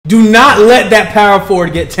Do not let that power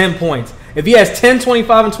forward get 10 points. If he has 10,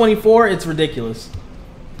 25, and 24, it's ridiculous.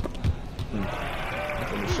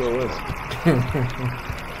 It sure is.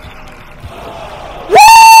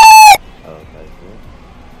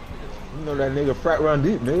 You know that nigga frat run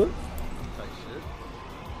deep, nigga.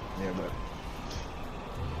 Yeah, but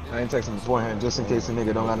I ain't texting beforehand just in case the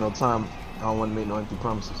nigga don't got no time. I don't want to make no empty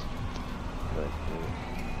promises.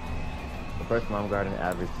 The first time I'm guarding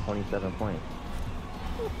averaged 27 points.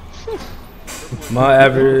 My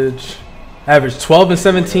average 12 and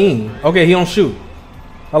 17. Okay, he don't shoot.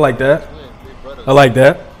 I like that. I like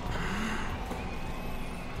that.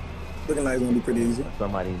 Looking like it's gonna be pretty easy.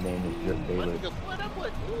 Somebody's name is just David.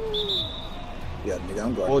 Yeah, nigga,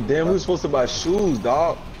 I'm guarding. Oh damn, we was supposed to buy shoes,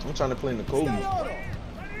 dog. I'm trying to play in the Kobe. That's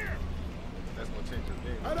gonna change his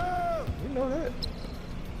game. You know that.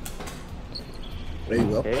 There you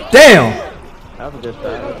go. Okay. Damn. That was a good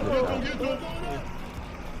start. That was a good start.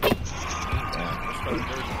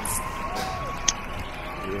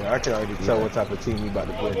 Yeah, I can already tell what type of team we about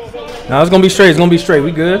to play. Now it's gonna be straight. It's gonna be straight.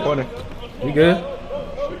 We good. Corner. We good.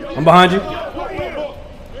 I'm behind you.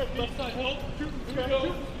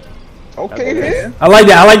 Okay then. I like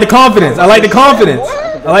that. I like the confidence. I like the confidence.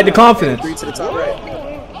 I like the confidence. Three to the top right.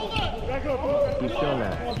 Keep showing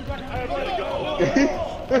that.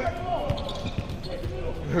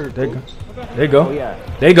 There you go. There you go. Oh, yeah.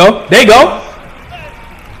 There you go. There you go.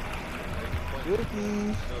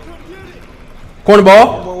 Corner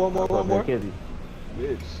ball. One more. Kizzy.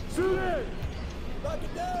 Bitch.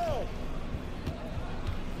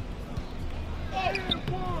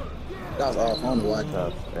 That was off on the watch.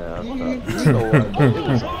 Tough. Yeah, You that's know what?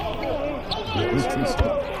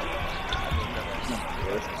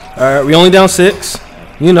 All right, we only down 6.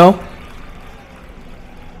 You know.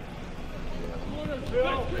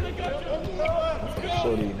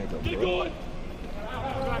 Show these nigga, bro.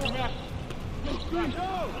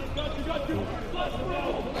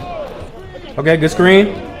 Okay, good screen.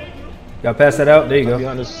 Got to pass that out. There you I'll be go.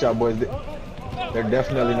 honest with y'all boys, they're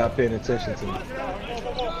definitely not paying attention to me.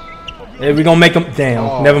 Hey, we gonna make them. Damn.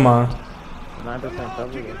 Oh. Never mind. 9%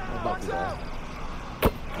 coverage. How about that?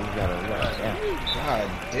 You gotta, yeah. God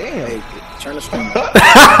damn. Hey, turn the screen.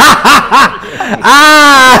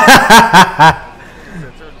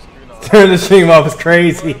 Turn the stream off. It's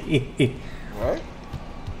crazy. Right?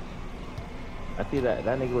 I see that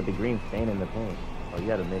nigga with the green stain in the paint. Oh, you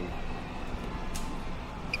gotta make it.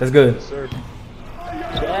 That's good. Sir.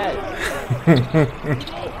 Yes.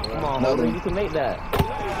 Come on, Holden, you can make that.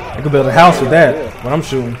 I could build a house with that when I'm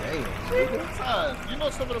shooting. You know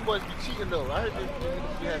some of them boys be cheating though. I heard they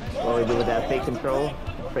had What we do with that fake controller?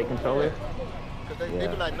 Fake controller? because they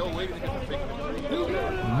be like, no way to get the fake control.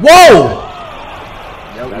 Whoa!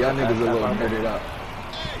 Y'all niggas a little nerded out.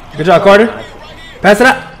 Good job, Carter. Pass it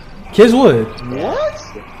out. Kids would. What?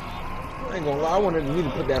 I ain't gonna lie, I wanted me to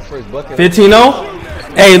put that first bucket. 15-0.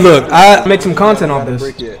 Hey, look, I make some content off this. Nah,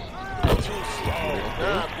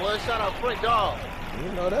 boy, shout out Frank Dog.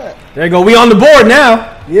 You know that. There you go. We on the board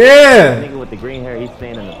now. Yeah. Nigga with the green hair, he's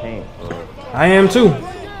staying in the paint. Bro. I am too.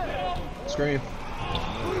 Screen.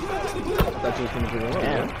 Thought you was finna put it on.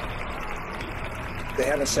 Damn. They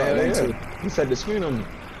haven't shot in too. He said the screen on me.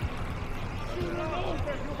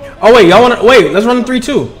 Oh wait, y'all wanna wait? Let's run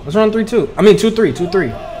 3-2. Let's run 3-2. I mean 2-3.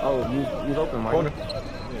 2-3. Oh, you open, Mark. Corner.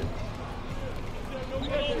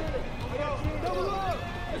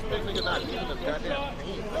 This big nigga not leaving the goddamn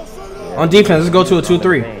team. On defense, let's go to a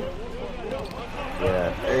 2-3.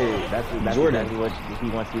 Yeah. Hey, That's Jordan. exactly what he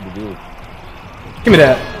wants you to do. Give me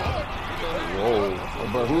that. Whoa.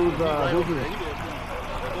 But whose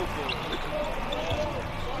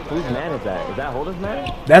man is that? Is that Holder's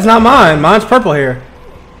man? That's not mine. Mine's purple hair.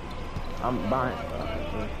 I'm behind.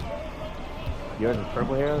 Yours is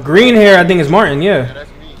purple hair? Green hair, I think is Martin. Yeah. That's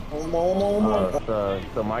me. One more.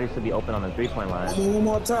 So Marty should be open on the 3-point line. One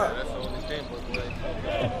more top. That's the only game boy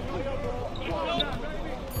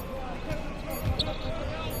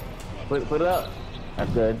play. Put it up.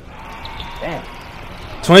 That's good. Damn.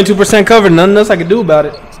 22% covered. Nothing else I can do about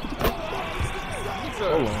it.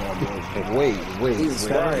 Wait.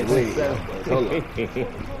 Hold on.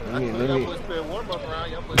 Y'all Let me. boys play warm up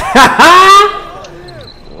around. Y'all boys.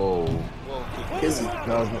 Whoa. Izzy. That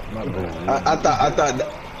was my bad. I thought that.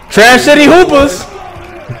 Trash City Hoopers.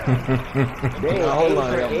 Damn, Nah, hold on,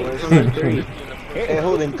 eight yeah, for boys. 3. Hey,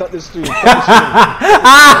 hold on, cut the stream. Hey,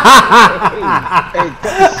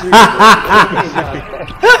 cut the stream.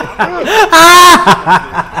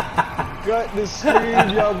 Cut the stream,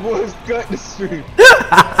 y'all boys. Cut the stream.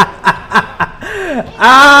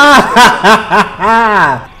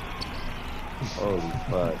 Holy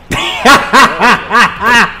fuck.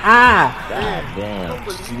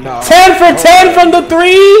 for 10 from the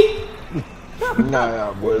 3.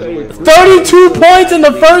 Nah, boys. Wait. 32 points in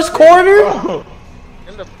the first quarter.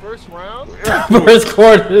 In the first round, First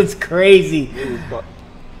quarter is crazy.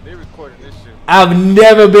 they recorded this shit. I've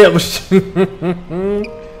never been.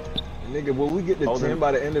 Nigga, will we get to 10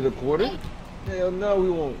 by the end of the quarter? Hell no, we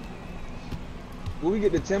won't. Will we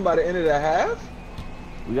get to 10 by the end of the half?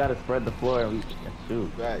 We gotta spread the floor and we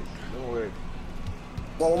shoot. Guys, don't worry.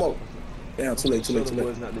 One more. Damn, too late. Tell the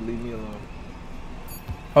boys not to leave me alone.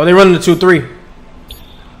 Oh, they running the 2-3.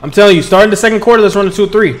 I'm telling you, starting the second quarter, let's run the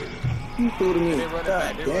 2-3. You threw to me. They run it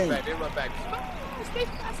back. They run back. They run back.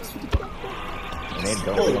 And they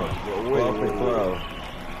don't Wait.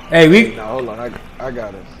 Hey, we Nah, hold on. I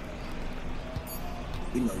got us.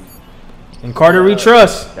 We know you. and Carter we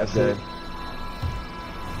trust. That's good.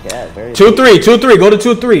 Yeah, very 2-3, 2-3. Go to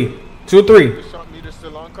 2-3. 2-3. The shot meter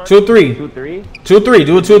still on, Carter? 2-3. 2-3. 2-3.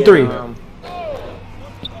 Do a 2-3.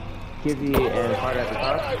 Kizzy and Carter at the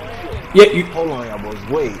top. Yeah, you. Hold on, y'all boys.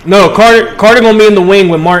 Wait. No, Carter gonna be in the wing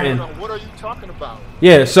with Martin. What are you talking about?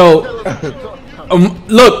 Yeah. So, Tell us what you talking about.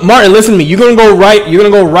 look, Martin, listen to me. You're gonna go right. You're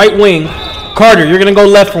gonna go right wing. Carter, you're gonna go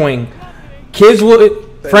left wing.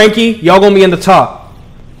 Kidswood, Frankie, y'all gonna be in the top.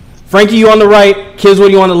 Frankie, you on the right. Kidswood,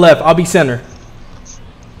 you on the left. I'll be center.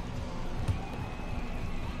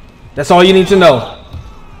 That's all you need to know.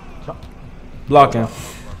 Blocking.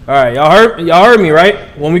 All right, y'all heard me,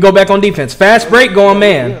 right? When we go back on defense, fast break, go on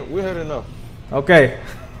man. We heard enough. Okay.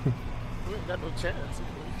 We ain't got no chance.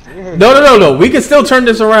 No. We can still turn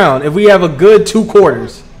this around if we have a good 2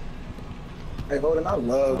 quarters. Hey, Holden, I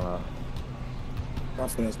love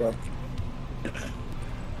confidence, bro.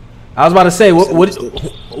 I was about to say,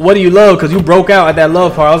 what do you love? Because you broke out at that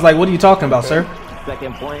love part. I was like, what are you talking about, sir?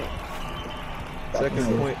 Second point.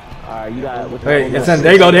 Second point. Alright, you got it. Hey,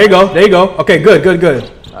 there you go. Okay, good.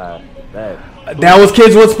 That. That was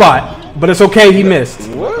Kidswood's spot, but it's okay. He missed.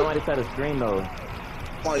 Somebody set a screen though.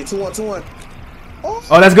 Come on, you 2-1.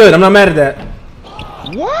 Oh, that's good. I'm not mad at that.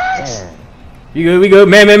 What? Man. You good? We good?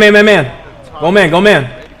 Man. Go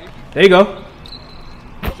man. There you go.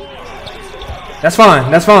 That's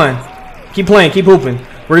fine. Keep playing. Keep hooping.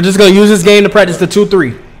 We're just gonna use this game to practice the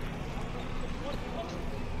 2-3.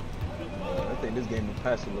 I think this game will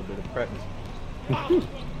pass a little bit of practice.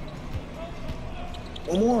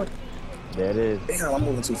 One more. There it is. Damn, I'm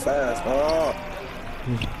moving too fast. Oh.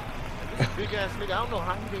 Big ass nigga, I don't know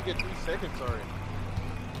how you didn't get 3 seconds already.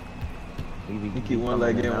 You keep one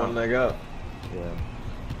leg in, one leg out. Yeah.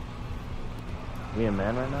 We a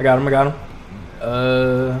man right now? I got him.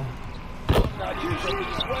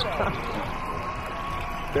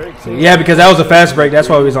 Yeah, because that was a fast break. That's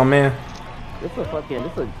why we was on man. This is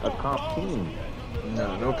a comp team.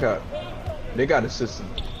 No cap. They got a system.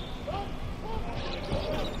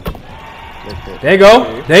 There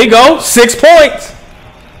you go. 6 points.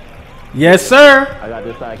 Yes, sir. I got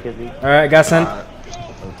this side, Kizzy. All right, got sent.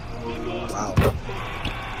 Wow.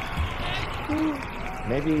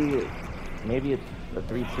 Maybe it's a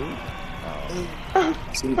 3-2.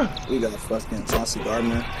 See, we got fucking Chauncey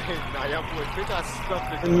Gardner. Nah, y'all boys, they got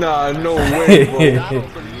something. Nah, no way, bro. I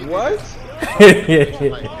don't believe What?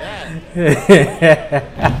 like that.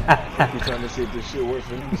 You trying to see if this shit works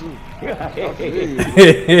for him too?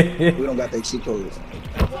 We don't got their cheat codes.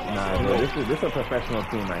 Nah, bro, this is a professional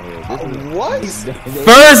team right here. This is, What?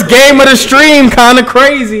 First game of the stream, kind of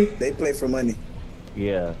crazy. They play for money.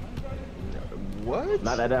 yeah. What?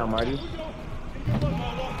 Not that down, Marty.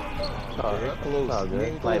 They're close. It's all good.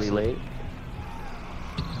 Getting Slightly closer. late.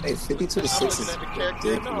 Hey, 52 to 6 is Let the character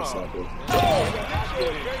ridiculous know. out there.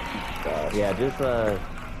 Yeah,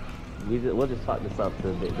 we'll just talk this up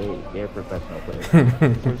because they're professional players.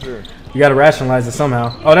 For sure. You gotta rationalize it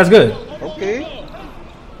somehow. Oh, that's good. Okay.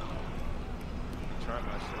 Try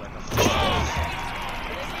my shit like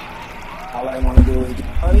All I want to do is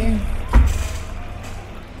get money.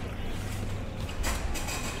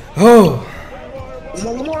 Oh,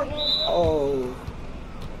 One more. Oh.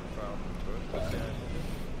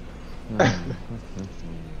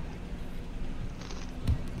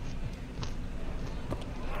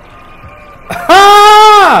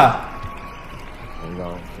 ha! There you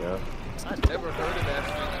go. Yeah. I never heard of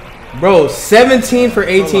that shit. Bro, 17 for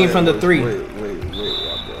 18 from the 3. Wait, y'all boys.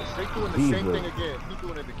 They doing the same thing again. He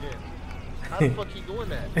doing it again. How the fuck he doing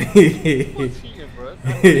that? He's cheating, bro.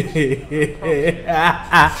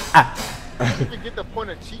 You can get the point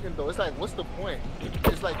of cheating though. It's like, what's the point?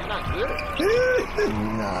 It's like you're not good.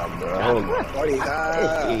 Nah, bro. Hold on. Party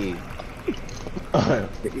high. Hey.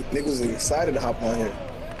 Niggas are excited to hop on here.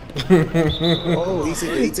 Oh, he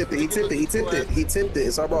tipped it.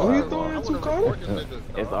 It's our ball. Who you throwing I it to, wanna Carter? report them niggas,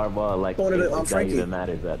 It's dog. our ball. Like, Going to the, that Frankie. even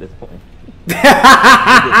matters at this point.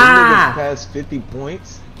 niggas past 50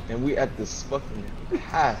 points, and we at this fucking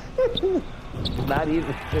half. Not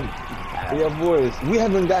even. Yeah, boys, we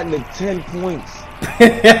haven't gotten to 10 points.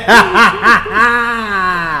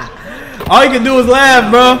 All you can do is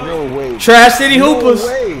laugh, bro. No way. Trash City No Hoopers.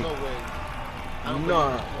 way. No way.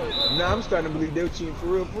 Nah, I'm starting to believe they were cheating for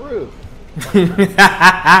real, for real.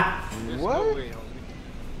 There's What? No way,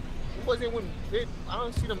 homie. It wasn't when I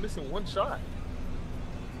don't see them missing one shot.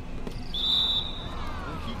 We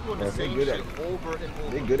keep doing the Yeah, they same good shit at over and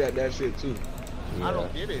over. They good at that shit too. I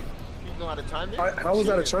don't get it. You know how to time it? How was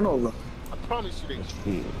that a turnover? I promise you they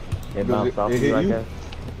cheat. It bounced off It you, I hit you? guess.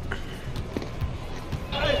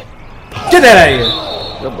 Get that out of here.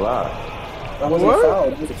 Good block. That wasn't a foul.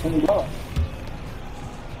 That was a clean block.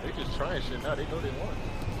 They just trying shit now. They know they won.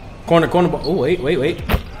 Corner ball. Oh, wait. Look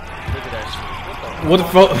at that shit. What the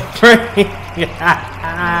fuck?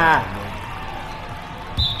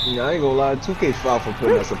 Yeah, I ain't gonna lie, 2K foul for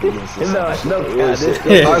putting us up against this. No, Real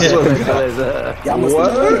shit. I swear to God. Y'all must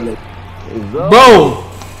What? have been Bro,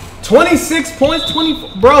 26 points,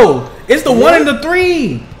 20. Bro, it's the 1 and the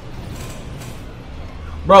 3.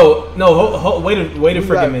 Bro, no, wait a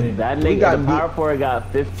freaking minute. That We nigga, got the power forward got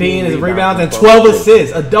 15 15 is rebounds and 12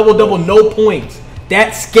 assists. A double-double, no points.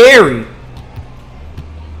 That's scary.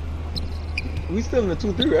 We still in the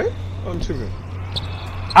 2-3, right? I'm tripping.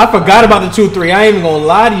 I forgot about the 2-3. I ain't even gonna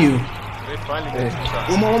lie to you. They finally get some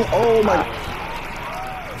shots. Oh my.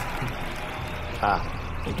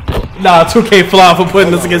 Nah, 2K flop for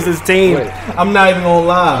putting us against this team. Wait. I'm not even gonna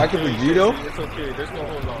I lie. can be Gito. It's okay. There's no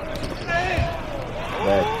hold on. It's okay.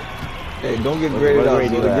 Hey, don't get graded out. grade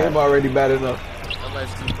So you the at? game already bad enough. I'm like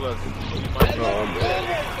C+. No, I'm good.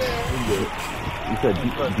 I'm good. You said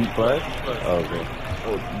D plus? Oh, okay.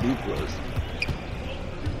 Oh, D plus.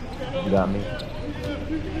 You got me.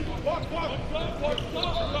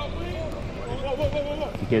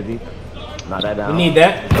 Kizzy. Not that down. We need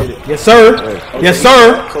that. Yes, sir. Yes,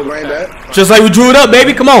 sir. So ran that. Just like we drew it up,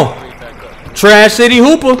 baby. Come on. Trash City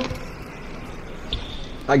Hooper.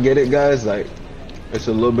 I get it, guys. Like, it's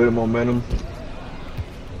a little bit of momentum.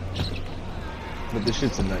 But this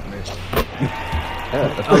shit's a nightmare.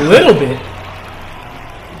 A little bit.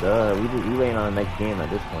 Duh, we waiting on the next game at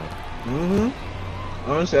this point.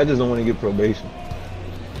 Honestly, I just don't want to get probation.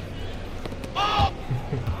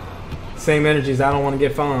 Same energies. I don't want to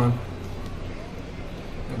get fined.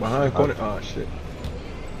 Behind corner. Oh, shit.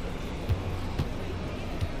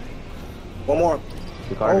 One more.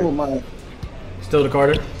 The Carter. Oh my. Still the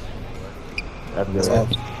Carter. That's good. That's all.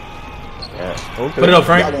 Yeah. Okay. Put it up,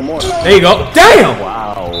 Frank. Got one more. There you go. Damn.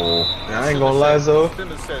 Wow. I ain't gonna lie, though.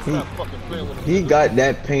 Finna said, stop fucking playing with him. He got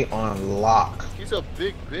that paint on lock. He's a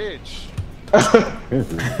big bitch.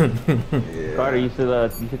 Yeah. Carter, you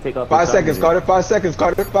should take off. 5 your seconds, socks. Carter. 5 seconds,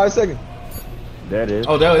 Carter. 5 seconds. There it is.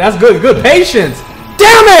 Oh, that's good. Good patience.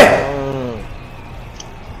 Damn it.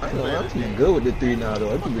 I ain't gonna lie, I'm too good with the 3 now,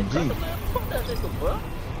 though. I keep a G. Fuck that nigga, bro.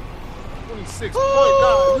 26 point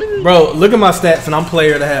guy. Bro, look at my stats, and I'm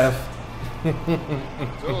player to have. Dude,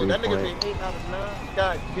 that nigga made 8 out of 9.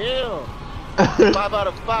 God damn. 5 out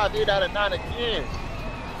of 5, 8 out of 9 again.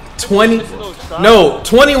 20. No,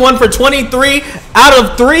 21 for 23 out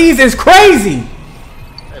of 3s is crazy.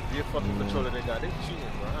 That be a fucking controller they got. They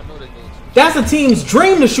cheating, bro. I know they going to. That's a team's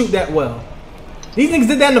dream to shoot that well. These niggas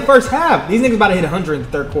did that in the first half. These niggas about to hit 100 in the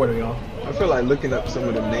third quarter, y'all. I feel like looking up some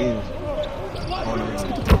of the names on The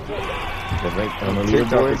TikTok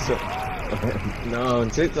leaderboard. or something. No, on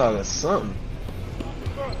TikTok or something.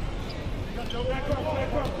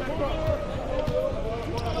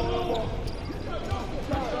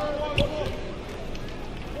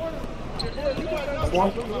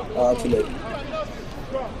 One. Too late.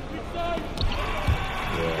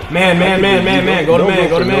 Man. Go to man.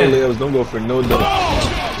 Go to No man. layups, don't go for no dunks.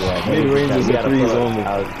 Yeah, Mid-range is you a gotta threes pull up only.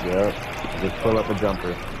 out, yep. Just pull up a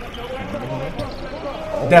jumper.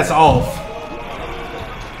 That's off.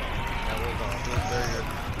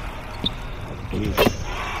 Yeah.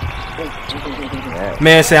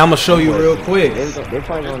 Man, say I'm gonna show you real quick. They're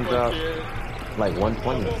probably gonna drop like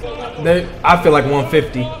 120. I feel like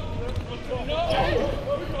 150.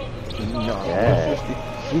 No, Yeah. 150.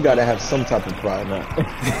 You gotta have some type of pride now. I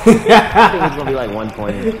think it's gonna be like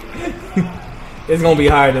 120. It's gonna be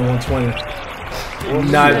higher than 120. I'm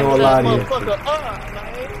not even gonna lie to you. Motherfucker up,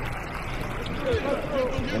 man.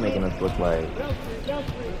 They're making us look like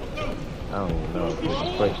I don't even know.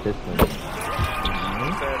 Like Pistons.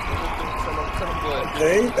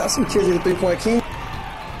 Hey, that's some kids in the 3-point king.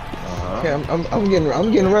 Okay, I'm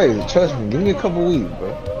getting ready. Trust me. Give me a couple weeks, bro.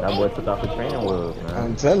 That boy took off the training wheels, man.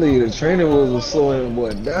 I'm telling you, the training wheels are slowing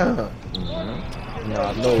boy down.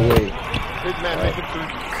 Nah, no way. Big man making three.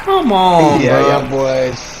 Come on, Yeah, bro. yeah,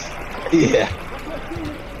 boys. Yeah.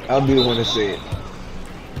 I'll be the one to say it.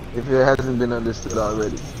 If it hasn't been understood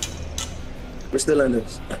already. We're still in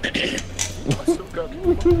this.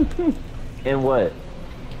 And what?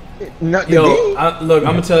 Not the Yo, game. look,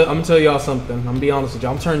 I'm gonna tell y'all something. I'm gonna be honest with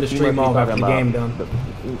y'all. I'm turning the stream off after the game done.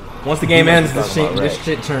 Once the game ends, this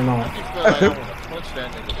shit turn on. I feel like I want to punch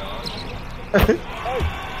that nigga, dog.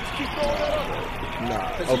 Nah,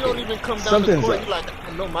 Cause he don't okay. even come down Something's the court. up. He like,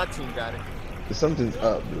 I know my team got it. Something's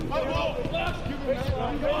up, dude.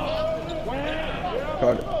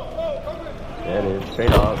 Carter. There it is.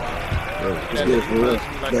 Straight off. Yeah, good, for real. like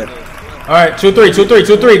Yeah. this. All right, 2-3, 2-3,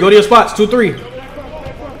 2-3. Go to your spots. 2-3.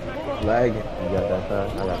 Lagging. You got that side?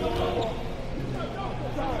 I got this side.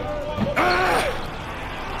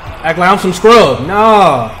 Act like I'm some scrub.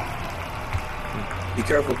 Nah. Be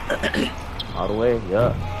careful. All the way.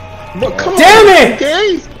 Yeah. But come Damn on, it!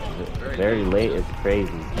 okay? Very late. It's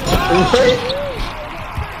crazy.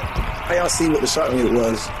 How y'all see what the shot rate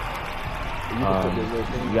was? You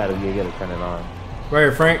gotta turn it on. Right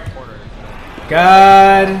here, Frank.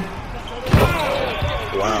 God.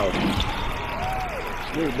 Wow.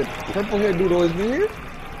 Wait, the purple hair dude always been here?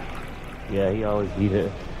 Yeah, he always be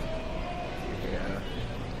there.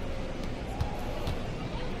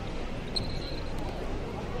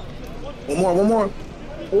 One more.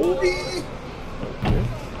 Ooh.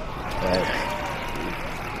 Right.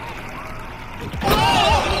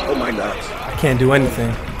 Oh my gosh. I can't do anything.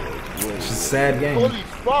 It's just a sad game. Holy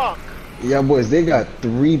fuck! Yeah, boys, they got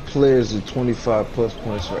 3 players with 25 plus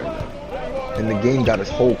points right now. And the game got its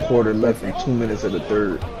whole quarter left and 2 minutes of the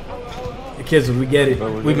third. The kids, we get it.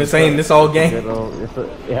 Bro, We've been saying this all game. It's a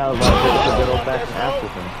good old fashioned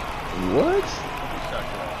African. What?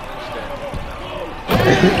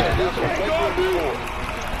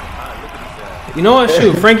 You know what?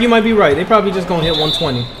 Shoot, Frank, you might be right. They probably just gonna hit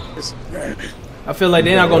 120. I feel like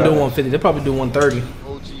they're not gonna do 150. They'll probably do 130.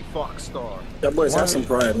 OG Fox star. That boys have some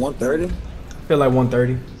pride. 130? I feel like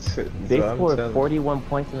 130. They So I'm scored telling- 41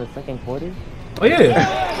 points in the second quarter. Oh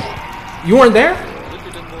yeah. You weren't there? Look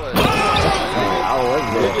at them boys. I was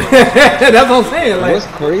there. That's what I'm saying. Like, What's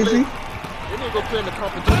crazy? They need to go play in the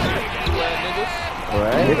competition. You ass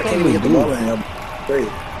Right? I can't even get the ball in here. Great.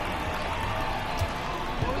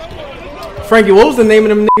 Frankie, what was the name of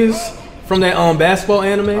them niggas from that basketball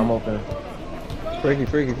anime? I'm open. Freaky.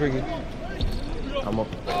 I'm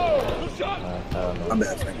open. I don't know. I'm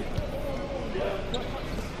bad, Frankie.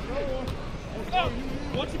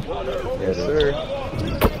 Yes, sir.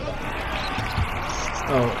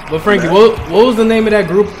 Oh, but Frankie, what was the name of that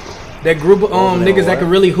group? That group of niggas that could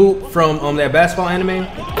really hoop from that basketball anime? I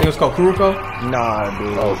think it was called Kuroko. Nah,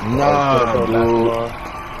 dude. Nah,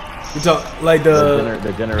 dude. You talk like the.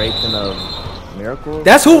 The generation of miracles.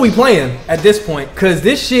 That's who we playing at this point. Cause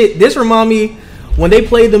this remind me when they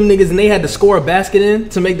played them niggas and they had to score a basket in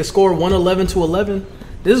to make the score 111 to 11.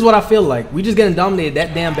 This is what I feel like. We just getting dominated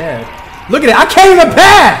that damn bad. Look at it. I can't even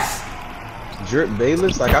pass. Drip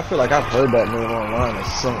Bayless? Like, I feel like I've heard that name online or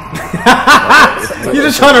something. You're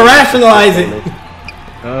just trying to rationalize it.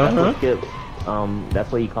 That's what Skip.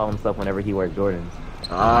 That's what he called himself whenever he wears Jordans.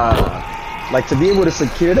 Like, to be able to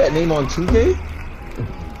secure that name on 2K?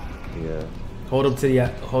 Yeah. Hold up to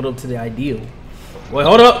the ideal. Wait,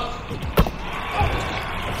 hold up.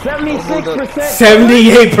 76%.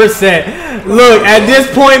 78%. Look, at this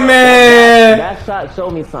point, man. That shot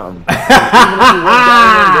showed me something. Even if you went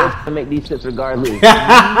down, they're gonna make these shits regardless.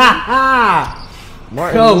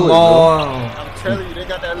 Martin Come Lewis, on. I'm telling you, they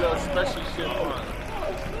got that little special shit on.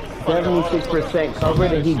 76%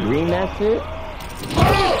 covered and he green that shit?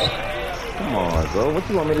 Come on, bro. What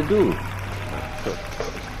you want me to do?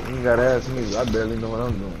 You gotta ask me. I barely know what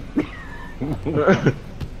I'm doing.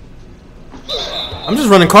 I'm just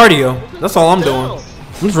running cardio. That's all I'm doing.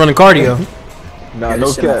 I'm just running cardio. Nah,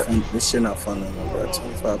 no cap. This shit not fun no more, bro.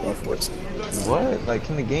 25 on 14. What? Like,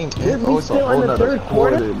 in the game, Isn't oh, we it's a still in whole the nother third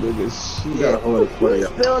quarter? nigga. You gotta hold it for you.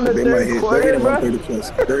 Still in the They third might hit. quarter, They're gonna bro? hit 130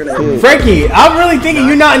 plus. They're gonna hit. Frankie, I'm really thinking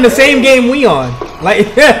you're not in the same game we on. Like,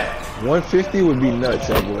 150 would be nuts,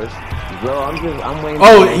 y'all boys. Bro, I'm waiting.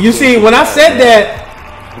 oh, you see, when I said that,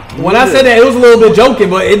 it was a little bit joking,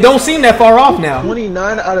 but it don't seem that far off now.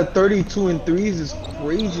 29 out of 32 in threes is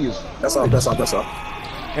crazy as fuck. That's all.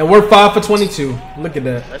 And we're 5 for 22. Look at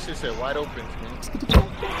that. That shit said wide open, man.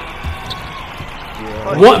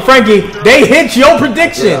 What, Frankie? They hit your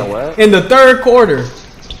prediction Yeah, what? in the third quarter.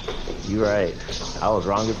 You right. I was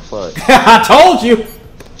wrong as fuck. I told you.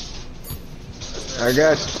 I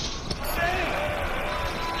got you.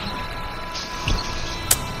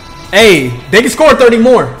 Hey, they can score 30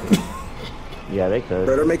 more. Yeah, they could.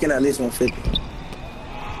 Bro, they're making at least 150.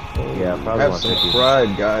 Yeah, probably Have some 150.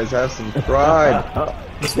 pride, guys. Have some pride.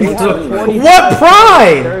 They have 20 What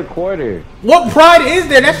pride? third quarter. What pride is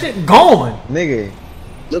there? That shit gone. Nigga.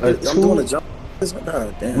 Look, I'm doing a jump.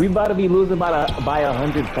 God damn. We about to be losing by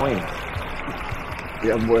 100 points.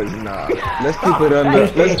 Yeah, boys, nah. Let's keep it under.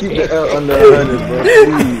 Let's keep the L under 100, bro.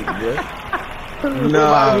 Please, bro. We about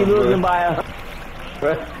Nah, to be losing bro. by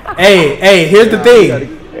Hey, here's the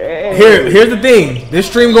thing. Here's the thing. This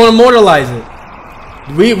stream gonna immortalize it.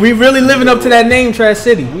 We really living up to that name, Trash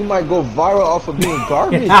City. We might go viral off of being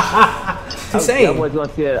garbage. Insane. That boy's gonna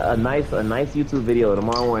see a nice YouTube video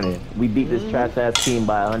tomorrow morning. We beat this trash ass team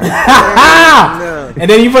by 100. Nah. And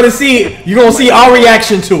then you're gonna see our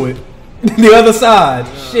reaction to it. The other side.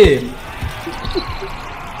 Shit. Nah,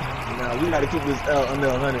 we gotta keep this L under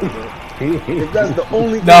 100, bro. If that's the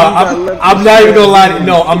only thing No, we got left I'm not even gonna lie to you.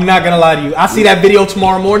 No, I'm not gonna lie to you. I see that video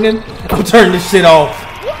tomorrow morning. I'm turning this shit off.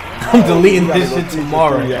 I'm deleting this shit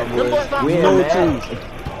tomorrow. We in No man. twos.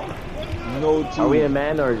 No twos. Are we in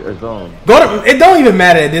man or zone? It don't even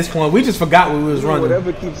matter at this point. We just forgot what we was running.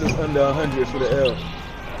 Whatever keeps us under 100 for the L.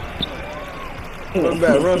 Run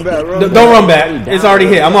back, run back, run back. Don't run back. It's already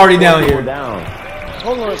hit. I'm already down here. Down.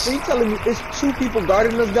 Hold on, so you telling me it's 2 people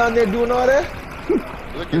guarding us down there doing all that?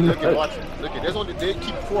 Look at, watch it. Look at, there's only, they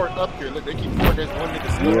keep 4 up here. Look, they keep 4, there's one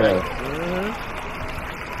nigga still right.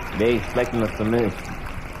 They expecting us to miss.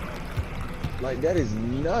 Like, that is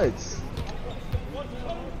nuts.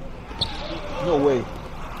 No way.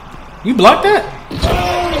 You blocked that?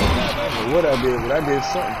 I don't know what I did, but I did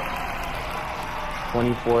something.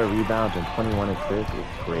 24 rebounds and 21 assists is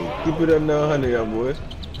crazy. Keep it under 100, young boy.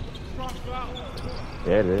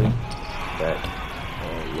 There it is. That.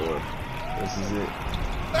 Oh, Lord. This is it.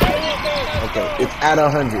 Okay, it's at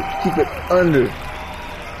 100. Keep it under.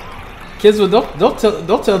 Kids,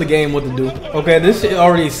 don't tell the game what to do. Okay, this shit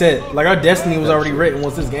already set. Like our destiny was already written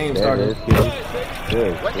once this game There it started. is,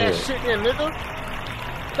 Good. What that shit in, nigga?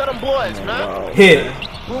 Tell them boys, man. Hit.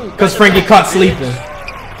 Cause Frankie caught sleeping.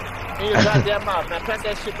 In your goddamn mouth, man. Pass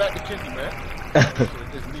that shit back to Kizzy, man.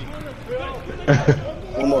 It's me.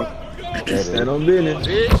 One more. Stand on business.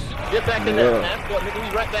 Bitch, get back in there, man. Go, nigga,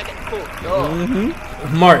 we right back at the court. Yo.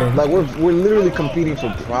 Martin. Like, we're literally competing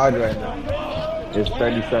for pride right now. It's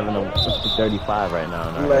 37 to 35 right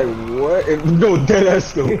now. Like, what? No, dead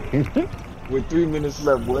ass though. With 3 minutes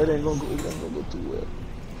left, boy, it ain't gonna go too well.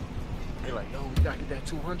 They're like, yo, we gotta get that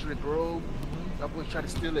 200, bro. That boy try to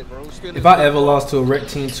steal it, bro. Steal it. If I ever lost to a rec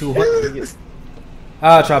team 200,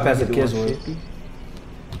 I'll try to pass the kids with.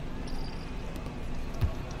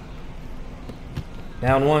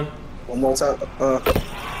 Down 1. One more time. Good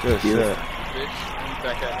shit. Bitch,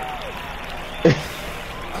 back at it.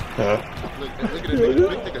 Look at this nigga,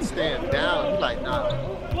 big nigga stand down. He like, nah.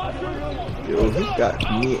 Yo, he got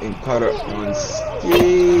me and Carter on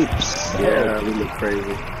skates. Yeah, we look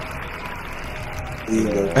crazy. We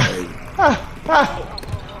look crazy.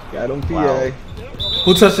 Got him, PA. Wow.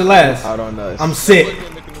 Who touched it last? Out on us. I'm sick. Frankie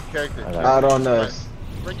didn't make a new character. Out on us.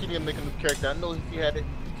 Frankie didn't make a new character. I know if he had it,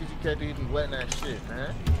 because he character, he'd be wetting that shit,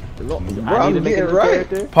 man. Bro, I need I'm to make a getting new right.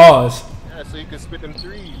 character. Pause. Yeah, so you can spit them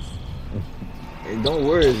threes. Hey, don't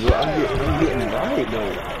worry, bro. I'm getting right, though.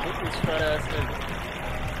 Look at this fat ass nigga.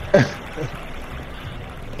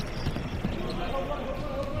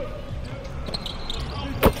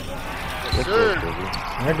 Yes, sir.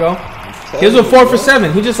 There you go. Kids with 4 for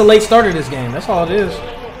 7. He just a late starter this game. That's all it is.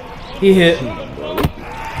 He hit. God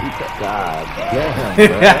damn,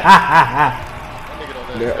 That nigga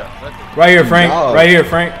don't let us out nothing. Right here, Frank. Dog. Right here,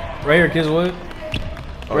 Frank. Right here, Kidswood.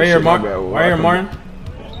 Oh, Right here, shit, my Martin. bad. Right here, Martin.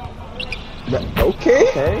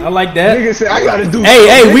 Okay. I like that. Nigga said I gotta do. Hey,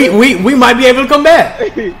 something. we might be able to come back.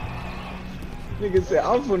 Nigga said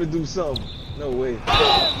I'm gonna do something. No way.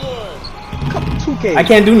 2K. I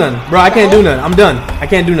can't do nothing, bro. I can't do nothing. I'm done. I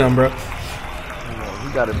can't do nothing, bro.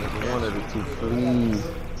 You gotta make one of the two, please.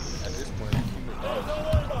 At this point,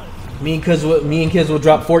 Me and kids will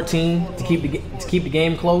drop 14 to keep the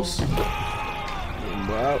game close.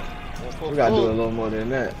 Bro, we gotta do a little more than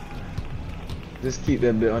that. Just keep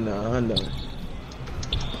that bit under 100.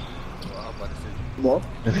 Come on.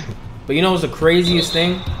 But you know what's the craziest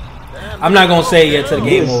thing? I'm not gonna say it yet till the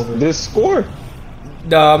game over. This score.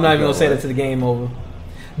 No, I'm not even gonna say that to the game over.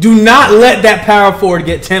 Do not let that power forward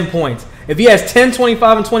get 10 points. If he has 10,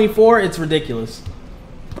 25, and 24, it's ridiculous.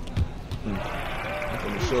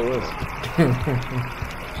 Show us.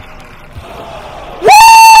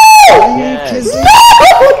 Yes. Oh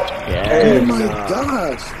Yes. my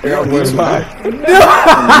gosh. Yeah, boy, bye.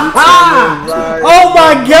 Oh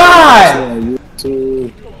my god!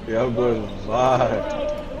 YouTube. Yeah, boy, bye.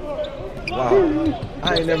 Wow.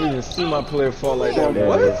 I ain't never even seen my player fall like that. Yeah.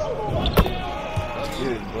 What?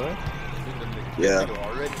 Yeah.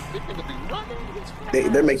 Already. They finna be running.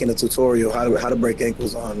 They're making a tutorial how to break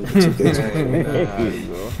ankles on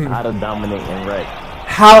 2K20. How to dominate and wreck.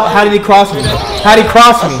 How did he cross me? How did he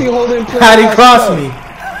cross I see me? holding play. How did he cross me?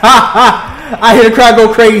 I hear the crowd go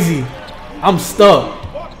crazy. I'm stuck.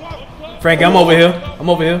 Frankie, I'm over here. I'm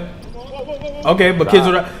over here. Okay, but kids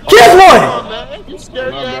won. Kids won! Oh, man. You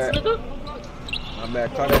scary ass nigga. My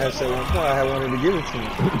bad. Carter had said 1 point. I had wanted to give it to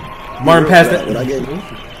him. Martin passed What I it. gave you?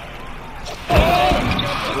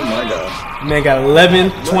 Oh my gosh. Man got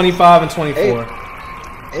 11, 25, and 24.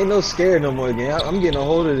 Ain't no scared no more again. I'm getting a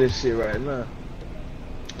hold of this shit right now.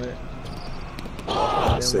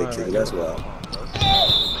 Sick kid, that's wild.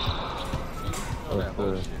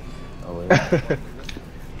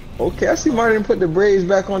 Okay, I see Martin put the braids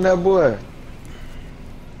back on that boy.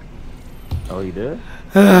 Oh, you did?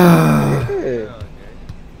 Yeah.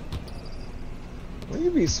 When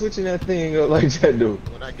you be switching that thing up like that, dude?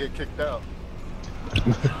 When I get kicked out.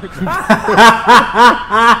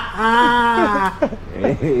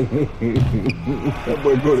 That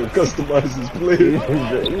boy go to customize his play. He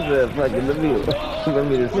said, fucking, let me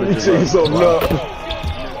just Let me tell you something now.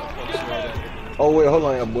 Oh wait, hold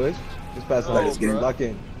on, y'all boys. Just pass on this game. Lock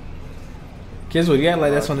in. Kids would act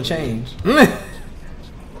like that's on the change.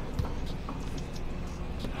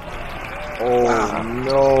 Oh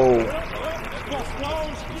no.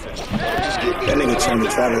 That nigga trying to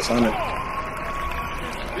Travis on it.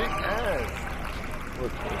 Big ass.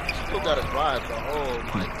 Look, still gotta drive, but oh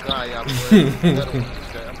my god, y'all boys.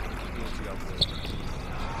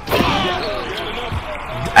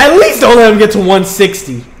 At least don't let him get to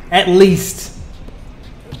 160. At least.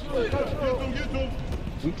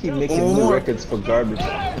 We keep making new records for garbage.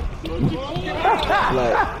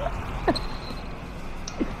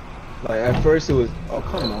 Like at first it was, oh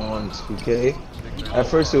come on, 2K. At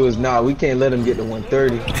first it was, nah, we can't let him get to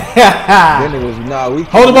 130. Then it was, nah, we can't.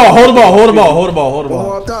 Hold the ball, hold the ball, hold the ball, hold the ball, hold the Ball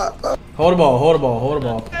ball. up top. Hold the ball, hold the ball, hold the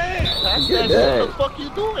ball. That's that shit. What the fuck you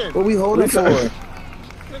doing? What we holding for? Nigga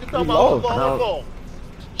talking about ball.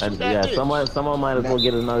 And yeah, someone might as well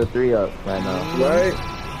get another 3 up right now. Right?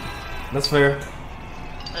 That's fair.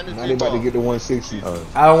 And Now they about to get to 160.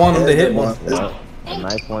 I don't want him to hit one. Yeah, a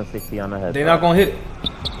nice 160 on the head. They're not gonna hit it.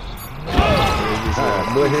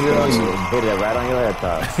 Boy, hit it on you. Hit it right on your head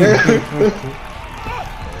top.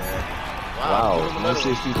 Wow.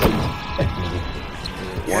 162.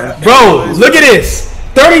 Yeah. Bro, look at this.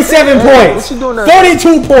 37 points. What you doing there?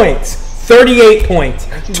 42 points. 38 points.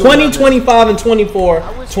 you doing 20, down there? 25, and 24.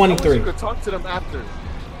 I wish 23. you could talk to them after.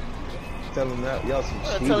 Tell them that y'all some I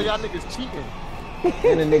tell cheaters. y'all niggas cheating.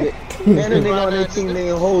 And a nigga on their team they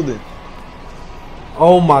ain't holding.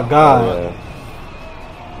 Oh my god.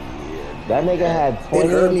 That nigga had It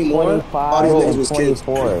hurt me 20, more. 25, All these niggas was and kids.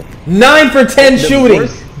 24. 9 for 10 shooting.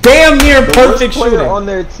 worst- Damn near The perfect worst player shooting. on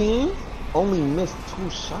their team only missed 2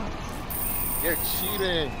 shots. You're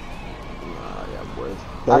cheating.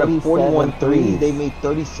 Out of 37 41 threes, threes. they made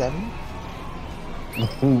 37?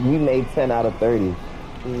 We made 10 out of 30.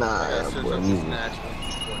 Nah, That's boy. just a snatch.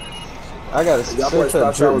 I gotta Y'all search boys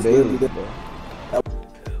up thought y'all was Drip good. Bailey. You did.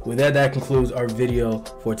 With that concludes our video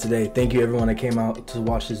for today. Thank you everyone that came out to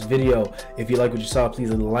watch this video. If you like what you saw, please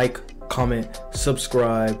like, comment,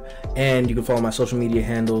 subscribe, and you can follow my social media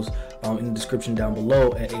handles in the description down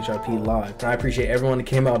below at HRP Live. And I appreciate everyone that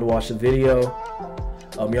came out to watch the video.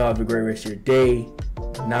 Y'all have a great rest of your day,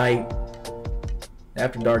 night,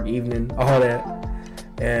 after dark, evening, all that.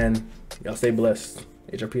 And y'all stay blessed.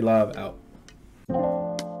 HRP Live out.